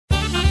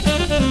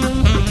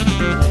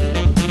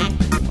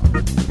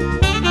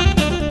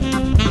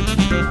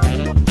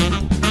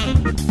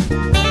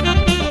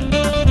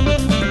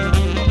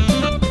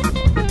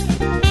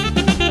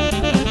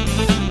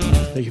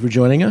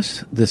joining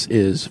us. This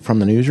is From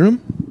the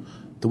Newsroom,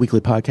 the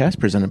weekly podcast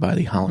presented by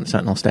the Holland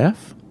Sentinel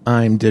staff.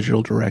 I'm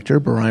Digital Director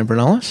Brian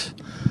Vernellis.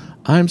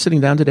 I'm sitting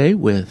down today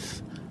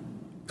with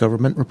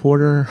government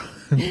reporter,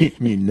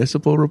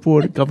 municipal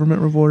reporter,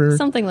 government reporter.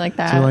 Something like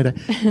that.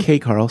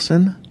 Kate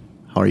Carlson.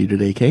 How are you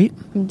today, Kate?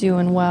 I'm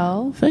doing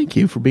well. Thank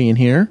you for being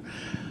here.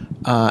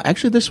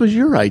 Actually, this was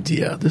your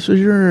idea. I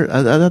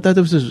thought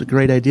this was a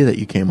great idea that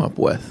you came up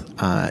with.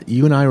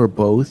 You and I were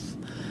both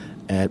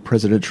at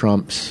President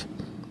Trump's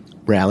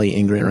rally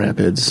in Grand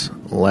Rapids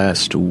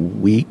last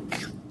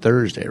week,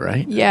 Thursday,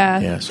 right?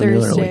 Yeah, so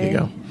nearly a week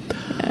ago.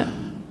 Yeah.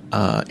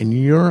 And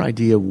your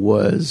idea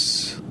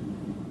was,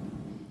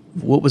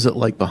 what was it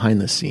like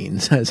behind the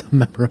scenes as a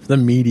member of the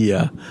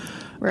media?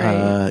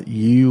 Right.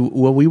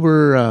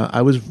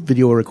 I was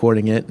video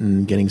recording it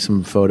and getting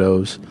some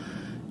photos.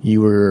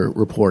 You were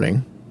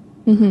reporting.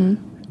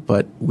 Mm-hmm.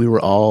 But we were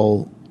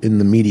all in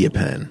the media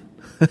pen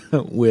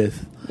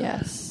with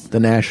the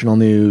national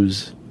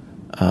news,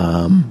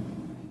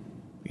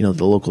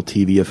 the local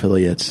TV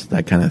affiliates,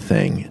 that kind of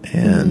thing,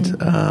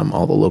 and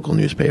all the local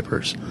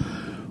newspapers.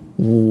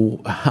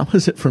 How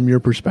is it from your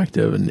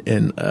perspective?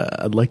 And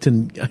I'd like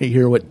to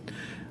hear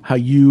how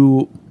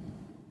you,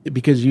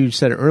 because you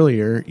said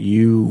earlier,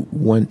 you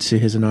went to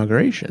his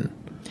inauguration.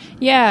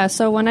 Yeah,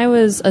 so when I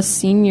was a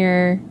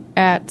senior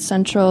at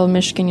Central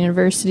Michigan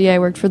University, I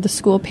worked for the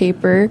school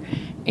paper,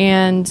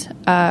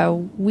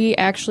 and we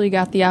actually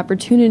got the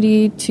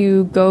opportunity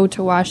to go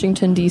to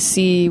Washington,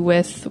 D.C.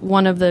 with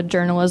one of the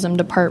journalism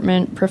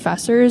department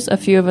professors, a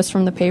few of us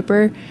from the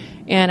paper,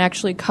 and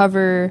actually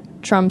cover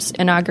Trump's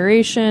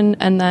inauguration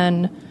and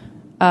then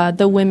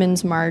the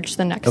Women's March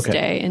the next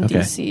day in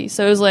D.C.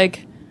 So it was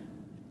like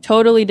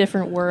totally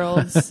different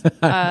worlds.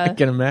 I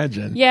can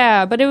imagine.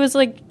 Yeah, but it was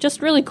like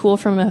just really cool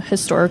from a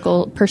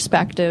historical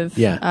perspective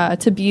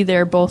to be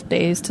there both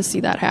days to see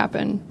that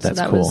happen. That's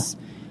so that cool. So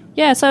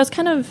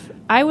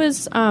I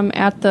was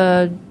at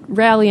the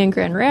rally in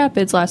Grand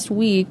Rapids last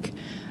week.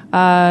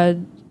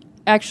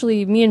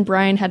 Actually, me and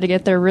Brian had to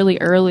get there really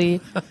early.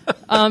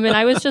 And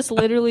I was just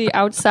literally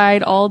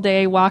outside all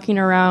day walking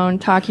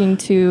around talking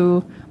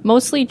to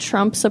mostly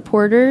Trump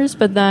supporters,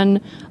 but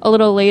then a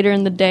little later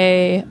in the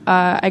day,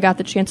 I got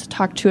the chance to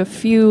talk to a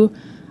few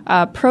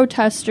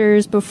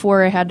protesters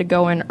before I had to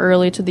go in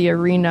early to the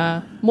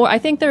arena. I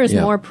think there was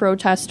more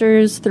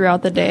protesters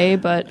throughout the day,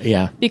 but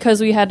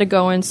because we had to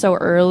go in so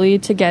early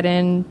to get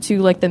into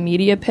like the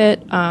media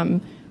pit,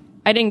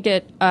 I didn't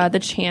get the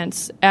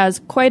chance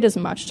quite as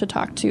much to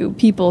talk to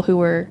people who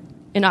were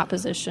in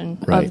opposition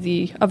of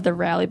the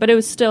rally, but it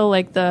was still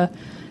like the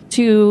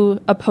two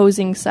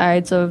opposing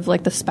sides of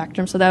like the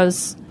spectrum. So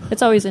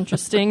it's always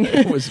interesting.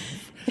 It was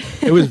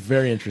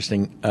very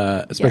interesting,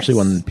 especially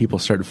when people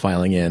started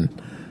filing in.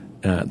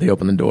 They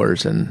opened the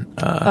doors and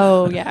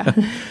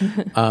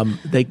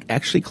they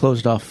actually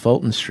closed off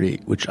Fulton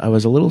Street, which I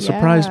was a little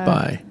surprised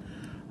by.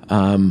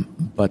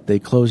 But they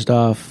closed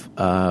off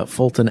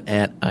Fulton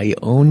at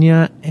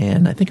Ionia,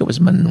 and I think it was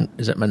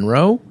is it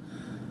Monroe?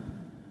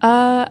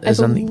 I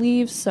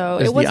believe so.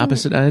 It was the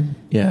opposite end?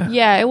 Yeah.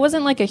 Yeah, it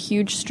wasn't like a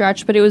huge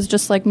stretch, but it was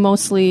just like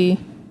mostly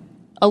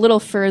a little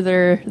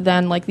further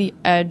than like the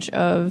edge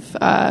of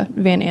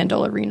Van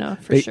Andel Arena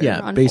for sure.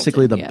 Yeah,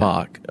 basically Fulton.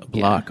 The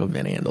block of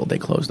Van Andel they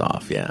closed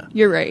off,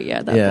 You're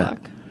right, that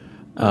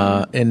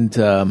block. And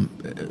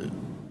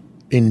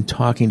in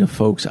talking to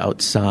folks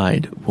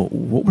outside,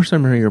 what were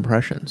some of your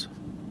impressions?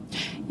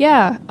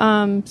 Yeah,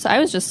 so I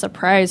was just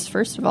surprised,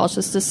 first of all,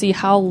 just to see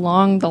how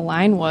long the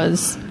line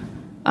was.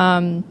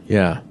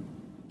 Yeah,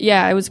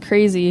 it was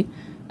crazy.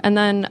 And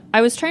then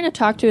I was trying to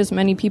talk to as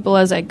many people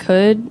as I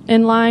could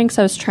in line, because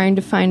I was trying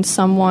to find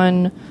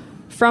someone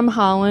from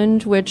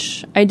Holland,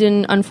 which I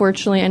didn't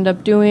unfortunately end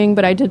up doing,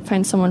 but I did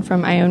find someone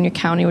from Ionia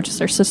County, which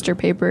is our sister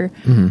paper.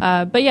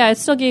 Mm-hmm. But yeah, it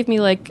still gave me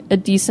like a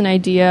decent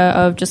idea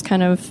of just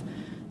kind of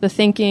the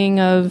thinking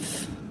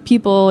of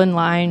people in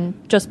line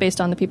just based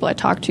on the people I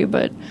talked to.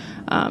 But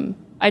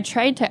I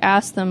tried to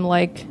ask them,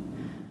 like,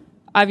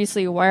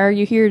 obviously, why are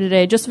you here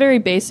today? Just very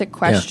basic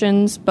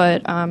questions,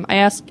 but I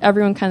asked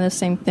everyone kind of the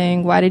same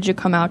thing. Why did you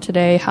come out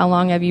today? How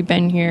long have you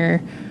been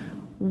here?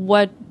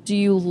 What do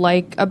you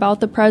like about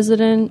the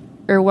president?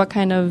 Or what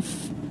kind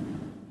of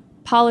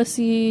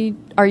policy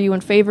are you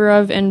in favor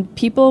of? And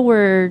people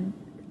were,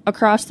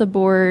 across the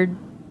board,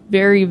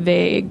 very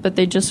vague, but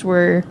they just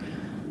were...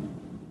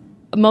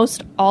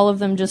 all of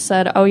them just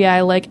said, oh yeah,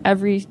 I like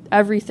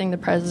everything the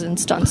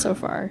president's done so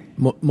far.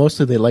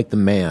 Mostly they like the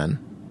man.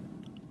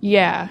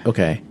 Yeah.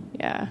 Okay.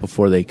 Yeah.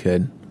 Before they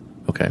could.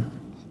 Okay.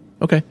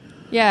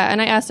 Yeah,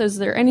 and I asked, is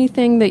there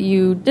anything that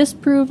you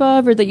disapprove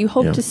of or that you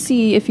hope to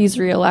see if he's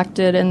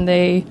reelected? And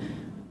they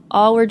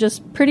all were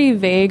just pretty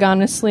vague,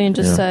 honestly, and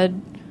just said,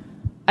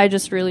 I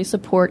just really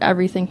support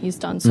everything he's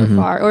done so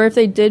far. Or if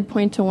they did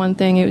point to one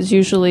thing, it was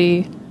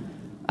usually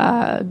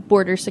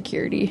border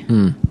security.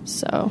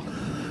 So...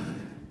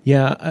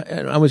 Yeah,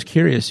 I was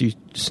curious. You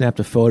snapped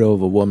a photo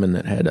of a woman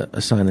that had a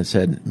sign that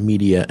said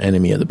 "Media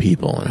Enemy of the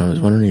People," and I was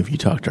wondering if you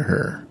talked to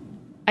her.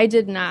 I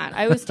did not.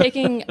 I was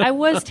taking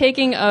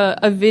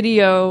a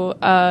video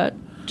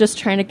just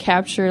trying to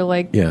capture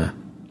like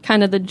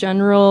kind of the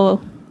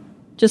general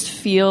just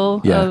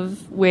feel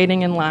of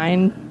waiting in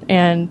line.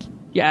 And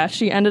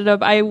she ended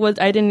up, I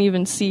didn't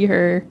even see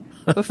her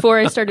before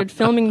I started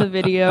filming the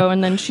video,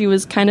 and then she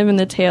was kind of in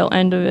the tail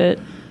end of it.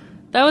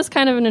 That was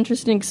kind of an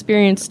interesting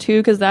experience too,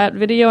 because that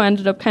video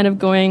ended up kind of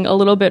going a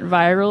little bit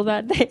viral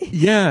that day.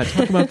 Yeah,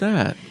 talk about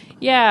that.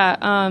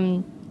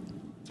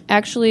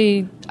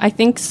 Actually, I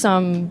think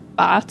some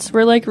bots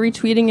were like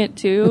retweeting it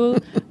too.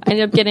 I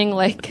ended up getting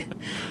like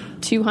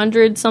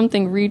 200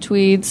 something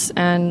retweets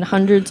and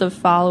hundreds of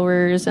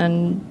followers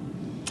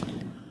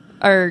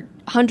or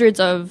hundreds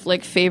of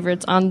like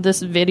favorites on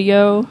this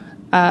video.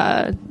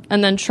 And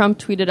then Trump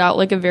tweeted out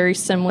like a very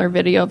similar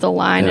video of the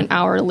line an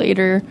hour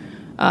later.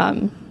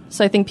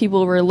 So I think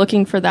people were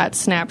looking for that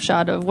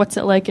snapshot of what's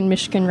it like in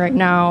Michigan right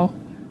now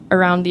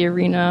around the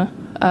arena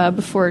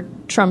before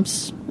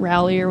Trump's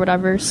rally or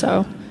whatever.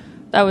 So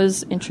that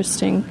was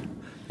interesting.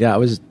 Yeah, I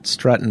was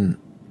strutting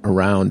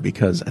around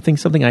because I think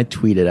something I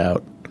tweeted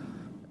out,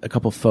 a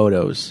couple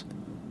photos,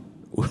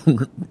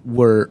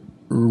 were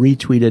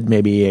retweeted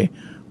maybe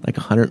like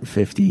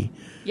 150.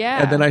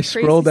 Yeah. And then I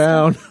scroll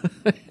down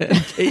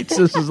and Kate's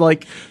this is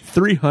like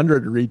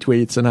 300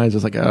 retweets, and I was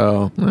just like,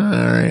 oh, all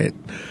right.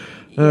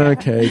 Yeah.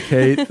 Okay,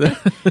 Kate.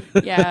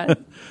 Yeah.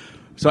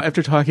 So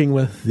after talking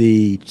with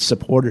the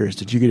supporters,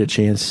 did you get a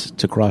chance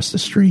to cross the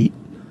street,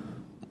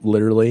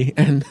 literally,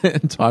 and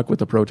talk with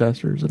the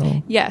protesters at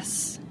all?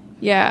 Yes.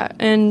 Yeah.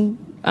 And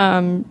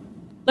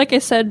like I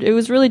said, it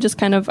was really just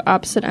kind of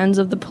opposite ends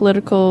of the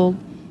political,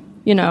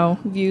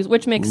 views,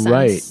 which makes sense.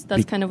 Right.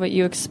 That's kind of what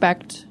you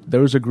expect.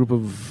 There was a group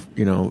of,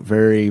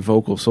 very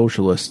vocal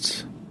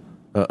socialists,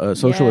 a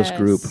socialist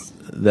group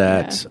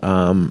that,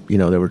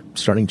 they were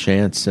starting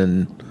chants,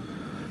 and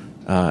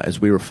as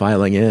we were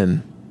filing in,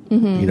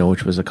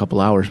 which was a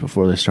couple hours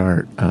before the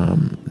start,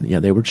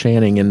 they were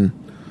chanting and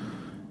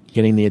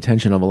getting the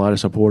attention of a lot of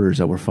supporters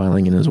that were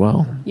filing in as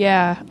well.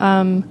 Yeah.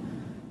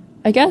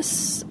 I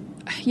guess,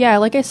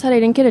 like I said, I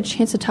didn't get a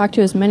chance to talk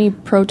to as many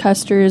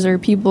protesters or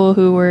people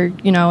who were,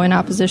 in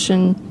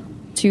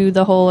opposition to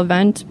the whole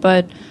event.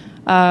 But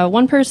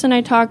one person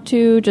I talked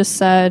to just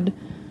said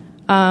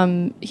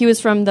he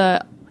was from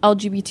the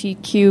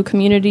LGBTQ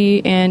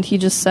community, and he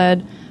just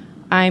said,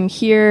 I'm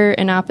here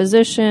in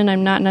opposition.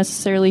 I'm not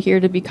necessarily here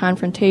to be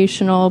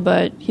confrontational,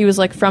 but he was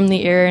like from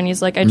the area, and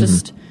he's like,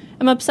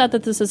 I'm upset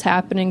that this is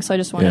happening, so I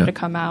just wanted to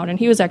come out. And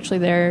he was actually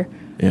there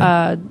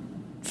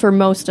for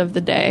most of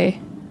the day,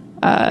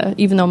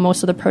 even though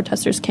most of the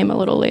protesters came a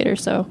little later.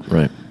 So,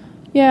 I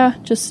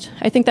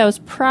think that was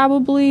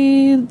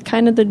probably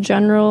kind of the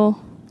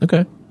general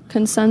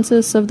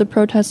consensus of the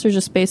protesters,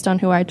 just based on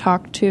who I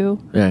talked to.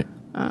 Right.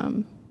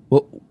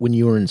 Well, when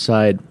you were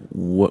inside,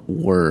 what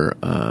were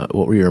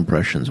your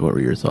impressions? What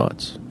were your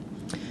thoughts?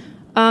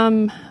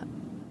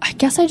 I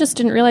guess I just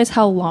didn't realize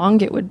how long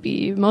it would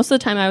be. Most of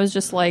the time I was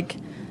just like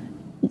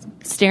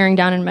staring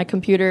down in my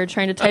computer,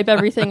 trying to type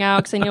everything out,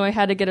 because I knew I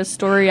had to get a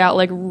story out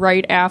like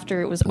right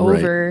after it was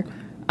over.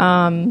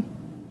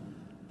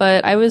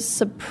 But I was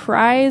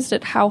surprised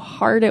at how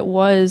hard it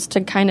was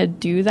to kind of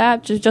do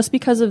that, just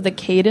because of the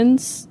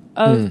cadence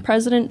of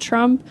President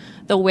Trump.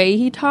 The way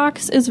he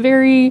talks is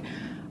very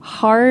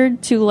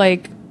hard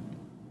to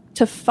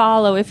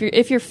follow.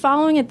 If you're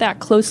following it that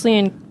closely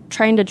and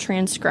trying to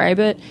transcribe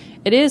it,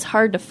 it is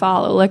hard to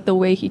follow, like the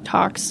way he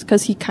talks,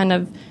 because he kind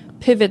of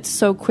pivots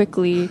so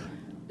quickly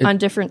on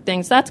different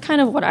things. That's kind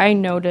of what I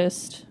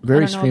noticed.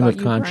 Very stream of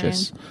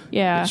conscious.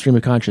 Yeah. Stream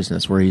of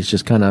consciousness, where he's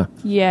just kind of,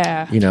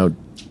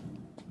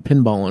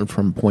 pinballing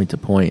from point to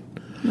point.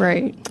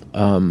 Right.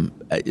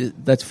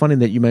 That's funny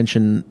that you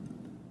mentioned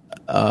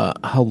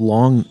how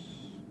long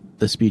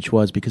the speech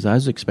was, because I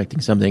was expecting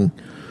something,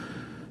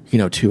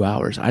 2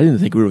 hours. I didn't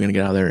think we were going to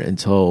get out of there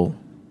until,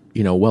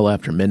 well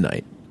after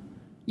midnight.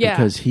 Yeah.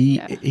 Because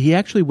he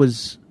actually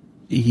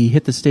he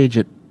hit the stage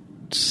at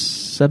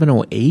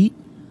 7:08.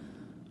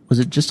 Was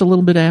it just a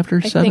little bit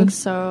after 7? I think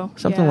so.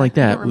 Something like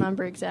that. I don't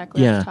remember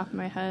exactly off the top of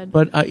my head.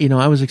 But,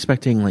 I was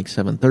expecting like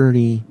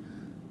 7:30.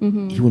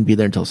 He wouldn't be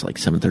there until like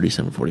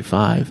 7:30,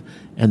 7:45.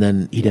 And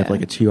then he'd have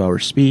like a 2-hour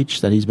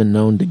speech that he's been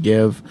known to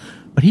give.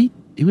 But he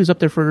was up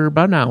there for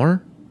about an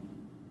hour.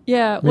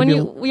 Yeah. When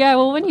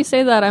you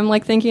say that, I'm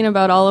like thinking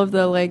about all of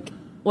the like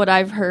what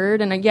I've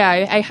heard, and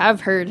I have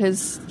heard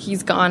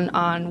he's gone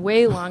on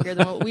way longer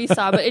than what we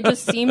saw, but it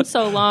just seemed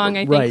so long.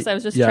 I think because I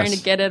was just trying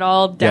to get it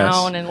all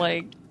down and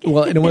like.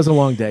 Well, and it was a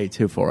long day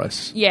too for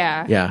us.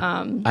 Yeah.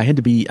 I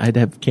had to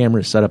have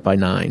cameras set up by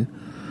 9.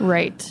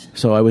 Right.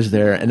 So I was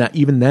there, and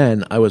even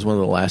then, I was one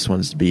of the last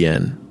ones to be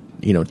in,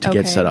 to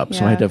get set up.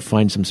 So I had to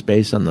find some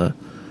space on the,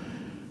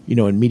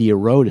 in Media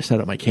Row to set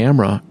up my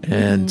camera,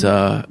 and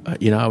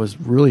I was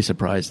really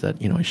surprised that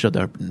I showed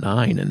up at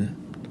 9, and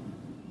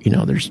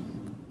there's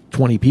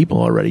 20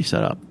 people already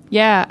set up.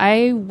 Yeah,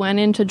 I went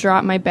in to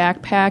drop my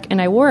backpack,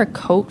 and I wore a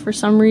coat for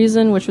some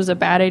reason, which was a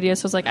bad idea.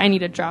 So I was like, I need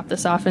to drop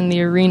this off in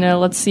the arena.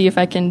 Let's see if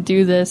I can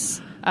do this.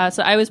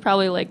 So I was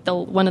probably like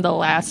one of the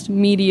last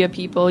media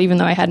people, even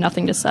though I had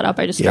nothing to set up.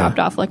 I just dropped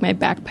off like my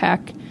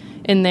backpack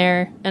in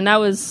there, and that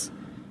was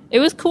It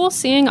was cool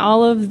seeing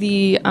all of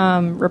the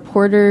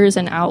reporters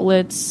and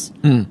outlets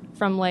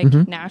from like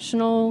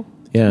national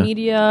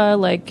media,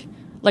 like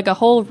a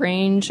whole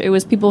range. It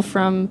was people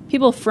from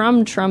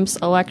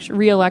Trump's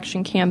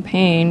re-election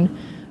campaign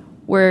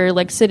were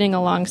like sitting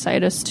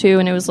alongside us too,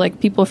 and it was like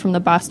people from the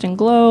Boston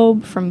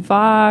Globe, from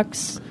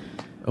Vox.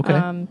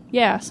 Okay.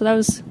 So that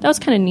was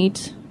kind of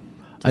neat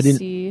to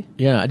see.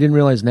 Yeah, I didn't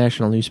realize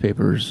national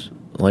newspapers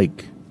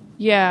like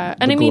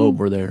and the Globe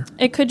were there.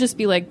 It could just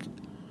be like,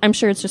 I'm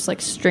sure it's just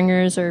like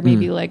stringers or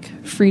maybe like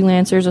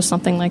freelancers or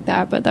something like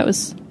that, but that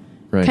was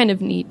kind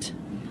of neat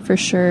for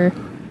sure.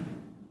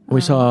 We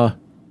saw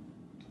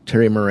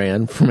Terry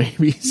Moran from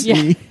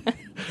ABC. Yeah.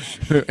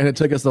 And it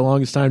took us the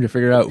longest time to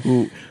figure out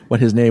what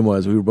his name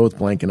was. We were both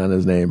blanking on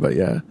his name, but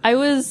yeah. I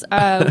was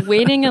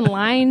waiting in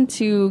line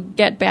to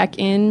get back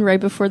in right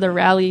before the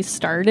rally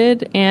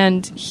started,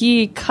 and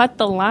he cut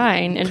the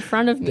line in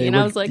front of me,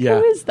 I was like,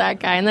 who is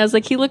that guy? And I was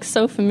like, he looks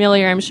so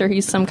familiar. I'm sure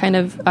he's some kind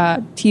of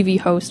TV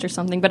host or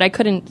something, but I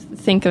couldn't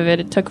think of it.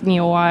 It took me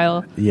a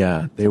while.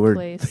 Yeah, they were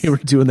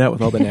doing that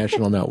with all the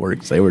national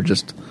networks. They were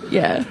just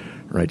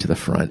right to the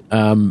front.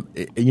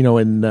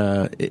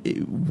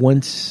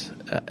 Once...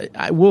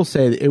 I will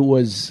say that it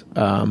was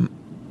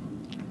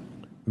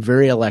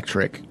very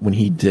electric when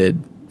he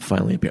did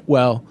finally appear.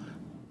 Well,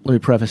 let me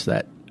preface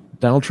that.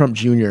 Donald Trump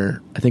Jr.,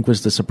 I think,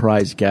 was the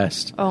surprise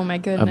guest of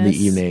the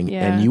evening.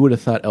 Yeah. And you would have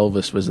thought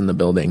Elvis was in the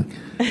building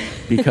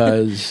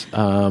because,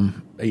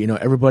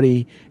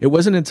 everybody... It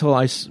wasn't until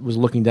I was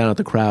looking down at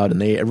the crowd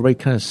and everybody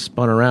kind of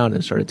spun around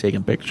and started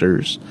taking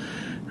pictures.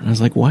 And I was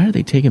like, why are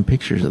they taking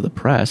pictures of the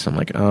press? I'm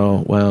like,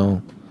 oh,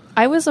 well...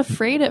 I was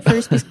afraid at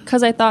first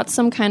because I thought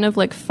some kind of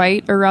like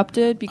fight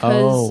erupted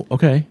because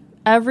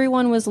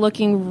everyone was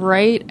looking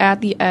right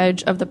at the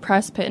edge of the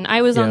press pit, and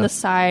I was on the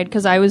side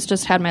because I was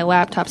just had my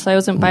laptop, so I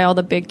wasn't by all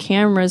the big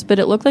cameras, but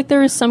it looked like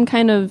there was some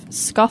kind of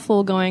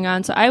scuffle going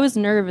on, so I was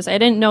nervous. I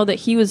didn't know that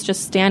he was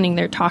just standing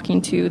there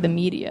talking to the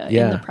media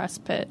in the press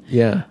pit.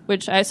 Yeah.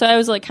 So I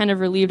was like kind of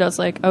relieved. I was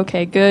like,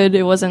 okay, good.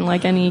 It wasn't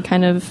like any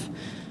kind of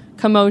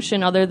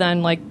commotion other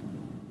than like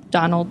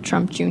Donald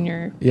Trump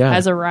Jr.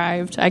 has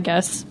arrived, I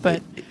guess.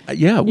 But I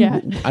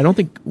don't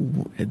think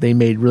they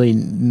made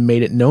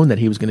it known that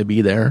he was going to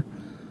be there.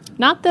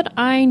 Not that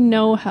I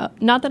know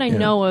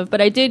of,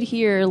 but I did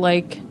hear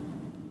like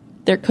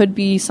there could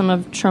be some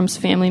of Trump's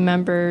family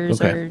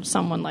members or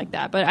someone like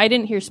that, but I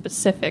didn't hear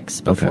specifics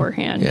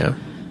beforehand. Yeah.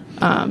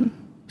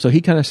 So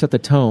he kind of set the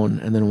tone,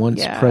 and then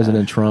once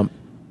President Trump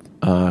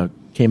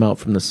came out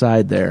from the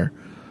side there,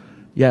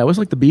 it was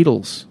like the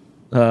Beatles.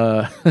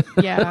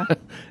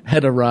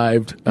 Had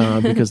arrived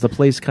because the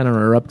place kind of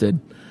erupted,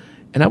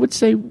 and I would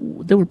say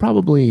there were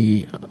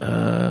probably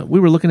we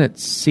were looking at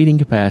seating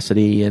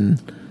capacity,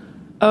 and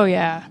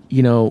I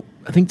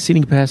think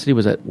seating capacity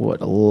was at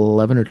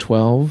 11 or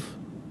 12.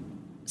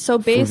 So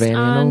based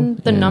on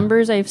the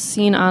numbers I've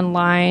seen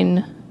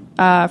online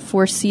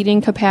for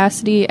seating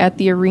capacity at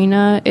the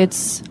arena,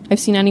 I've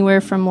seen anywhere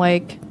from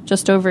like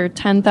just over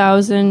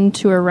 10,000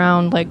 to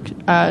around like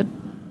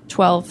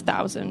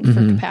 12,000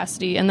 for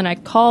capacity. And then I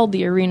called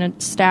the arena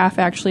staff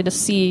actually to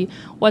see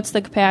what's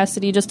the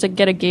capacity, just to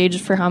get a gauge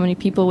for how many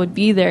people would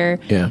be there.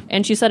 Yeah.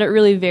 And she said it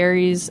really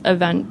varies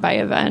event by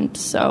event.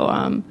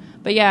 So,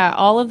 but yeah,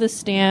 all of the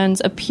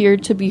stands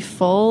appeared to be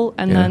full,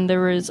 and then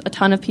there was a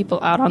ton of people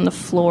out on the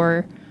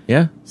floor.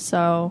 Yeah.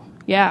 So,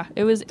 yeah,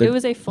 it was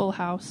a full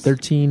house.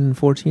 13,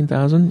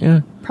 14,000,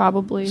 yeah.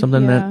 Probably.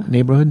 Something in that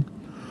neighborhood.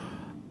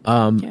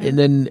 And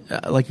then,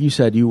 like you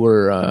said, you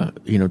were,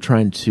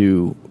 trying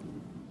to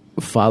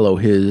follow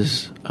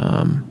his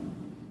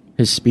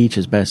speech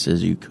as best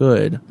as you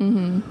could.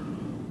 Mm-hmm.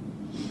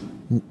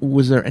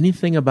 Was there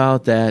anything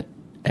about that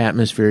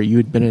atmosphere? You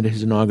had been at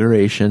his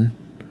inauguration.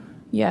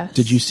 Yes.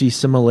 Did you see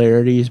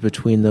similarities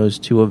between those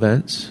two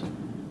events?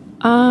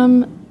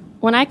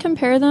 When I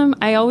compare them,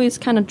 I always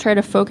kind of try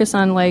to focus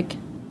on like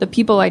the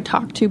people I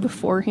talked to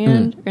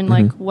beforehand and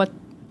like what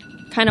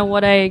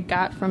I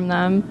got from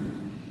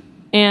them.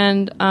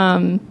 And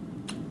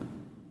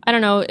I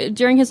don't know,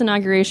 during his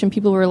inauguration,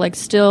 people were like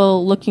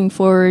still looking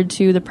forward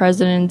to the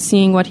president,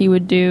 seeing what he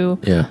would do.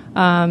 Yeah.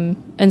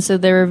 And so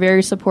they were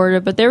very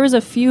supportive, but there was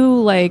a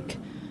few like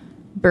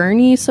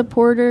Bernie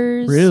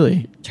supporters,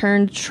 really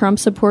turned Trump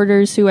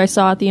supporters who I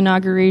saw at the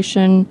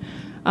inauguration,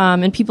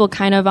 and people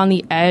kind of on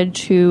the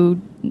edge who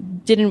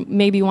didn't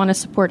maybe want to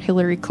support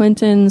Hillary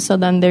Clinton, so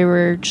then they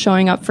were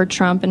showing up for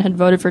Trump and had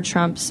voted for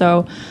Trump.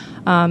 So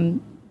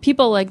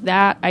people like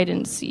that I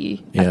didn't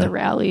see at the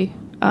rally,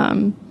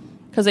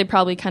 because they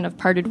probably kind of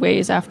parted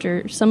ways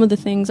after some of the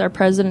things our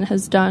president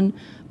has done.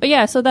 But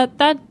yeah, so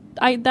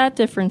that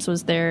difference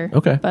was there.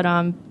 Okay.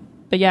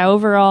 But yeah,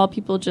 overall,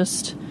 people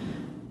just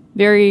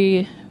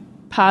very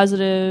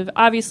positive.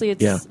 Obviously,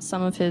 it's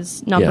some of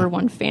his number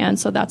one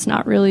fans, so that's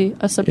not really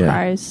a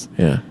surprise.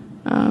 Yeah.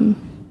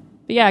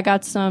 But yeah, I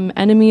got some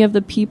enemy of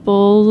the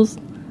people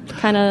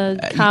kind of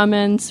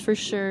comments for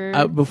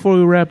sure. Before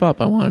we wrap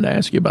up, I wanted to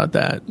ask you about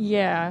that.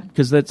 Yeah.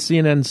 Because that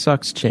CNN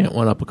sucks chant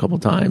went up a couple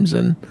times,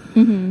 and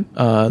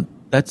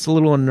that's a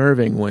little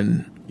unnerving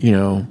when,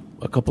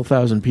 a couple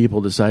thousand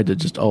people decide to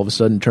just all of a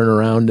sudden turn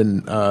around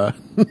and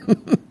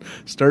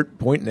start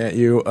pointing at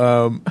you.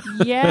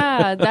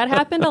 Yeah, that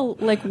happened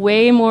like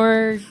way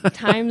more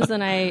times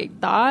than I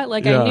thought.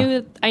 Like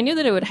I knew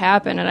that it would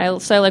happen, and I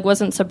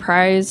wasn't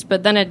surprised.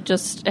 But then it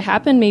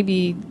happened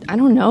maybe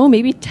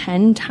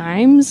 10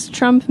 times.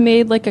 Trump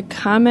made like a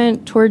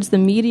comment towards the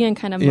media and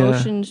kind of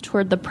motioned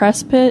toward the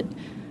press pit.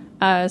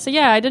 I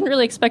didn't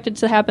really expect it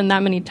to happen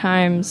that many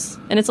times.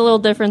 And it's a little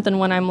different than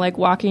when I'm like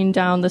walking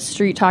down the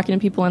street talking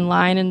to people in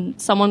line and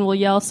someone will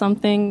yell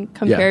something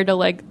compared to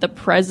like the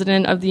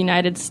president of the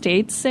United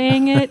States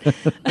saying it.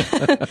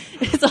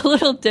 It's a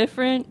little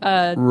different.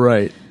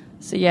 Right.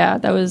 So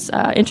that was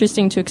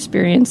interesting to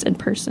experience in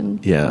person.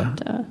 Yeah.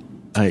 But,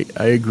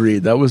 I agree.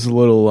 That was a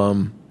little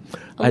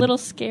little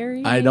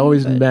scary. I'd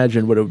always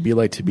imagined what it would be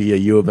like to be a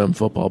U of M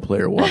football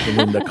player walking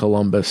into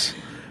Columbus.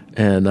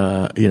 And,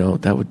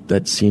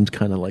 that seems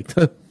kind of like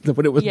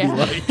what it would be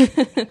like.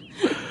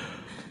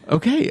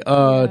 Okay.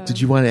 Did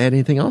you want to add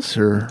anything else?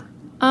 Or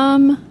I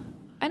don't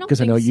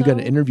because I know you got an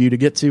interview to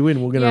get to,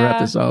 and we're going to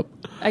wrap this up.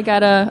 I got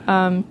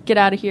to get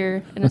out of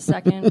here in a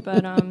second.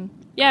 But,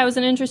 it was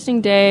an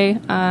interesting day.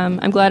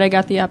 I'm glad I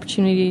got the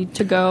opportunity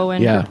to go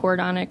and report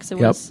on it because it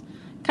was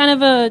kind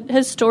of a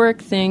historic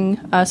thing.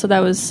 So that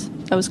was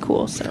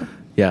cool. So.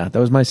 Yeah, that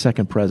was my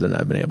second president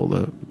I've been able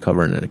to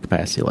cover in a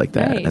capacity like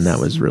that. Nice. And that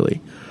was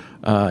really...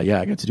 I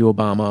got to do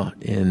Obama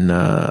in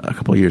a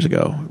couple of years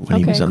ago when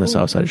he was on the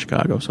south side of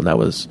Chicago. So that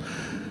was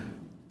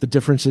the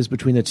differences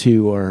between the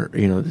two are,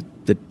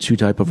 the two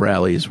type of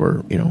rallies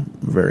were,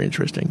 very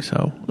interesting.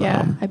 So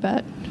I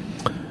bet.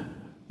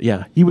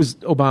 Yeah, he was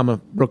Obama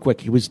real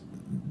quick. He was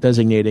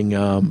designating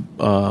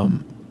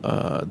the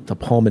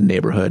Pullman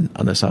neighborhood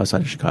on the south side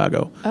of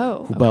Chicago.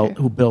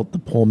 Who built the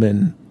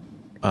Pullman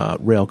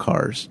rail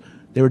cars.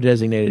 They were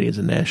designated as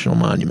a national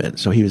monument.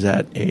 So he was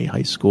at a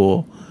high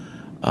school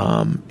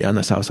on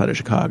the south side of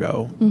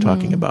Chicago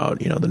talking about,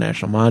 the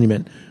national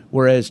monument.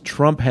 Whereas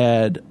Trump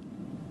had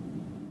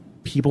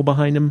people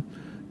behind him,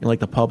 like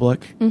the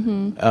public.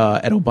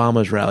 At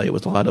Obama's rally, it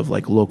was a lot of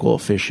like local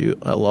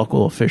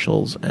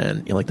officials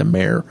and like the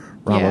mayor,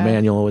 Rahm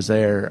Emanuel, was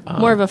there.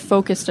 More of a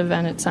focused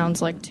event, it sounds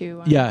like,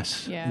 too.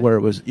 Yes. Yeah.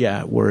 Whereas,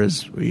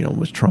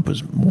 was Trump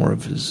was more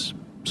of his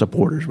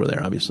supporters were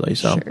there, obviously.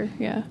 So, sure,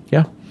 yeah.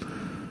 Yeah.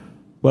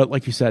 But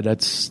like you said,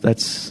 that's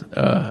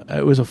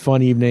it was a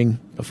fun evening,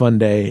 a fun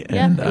day,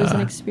 and it was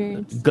an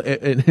experience.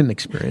 An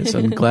experience.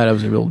 I'm glad I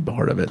was able to be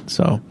part of it.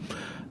 So,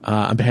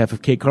 on behalf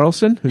of Kate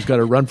Carlson, who's got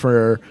to run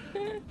for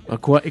a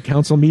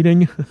council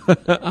meeting,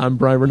 I'm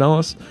Brian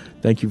Vernellis.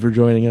 Thank you for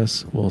joining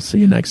us. We'll see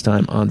you next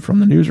time on From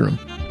the Newsroom.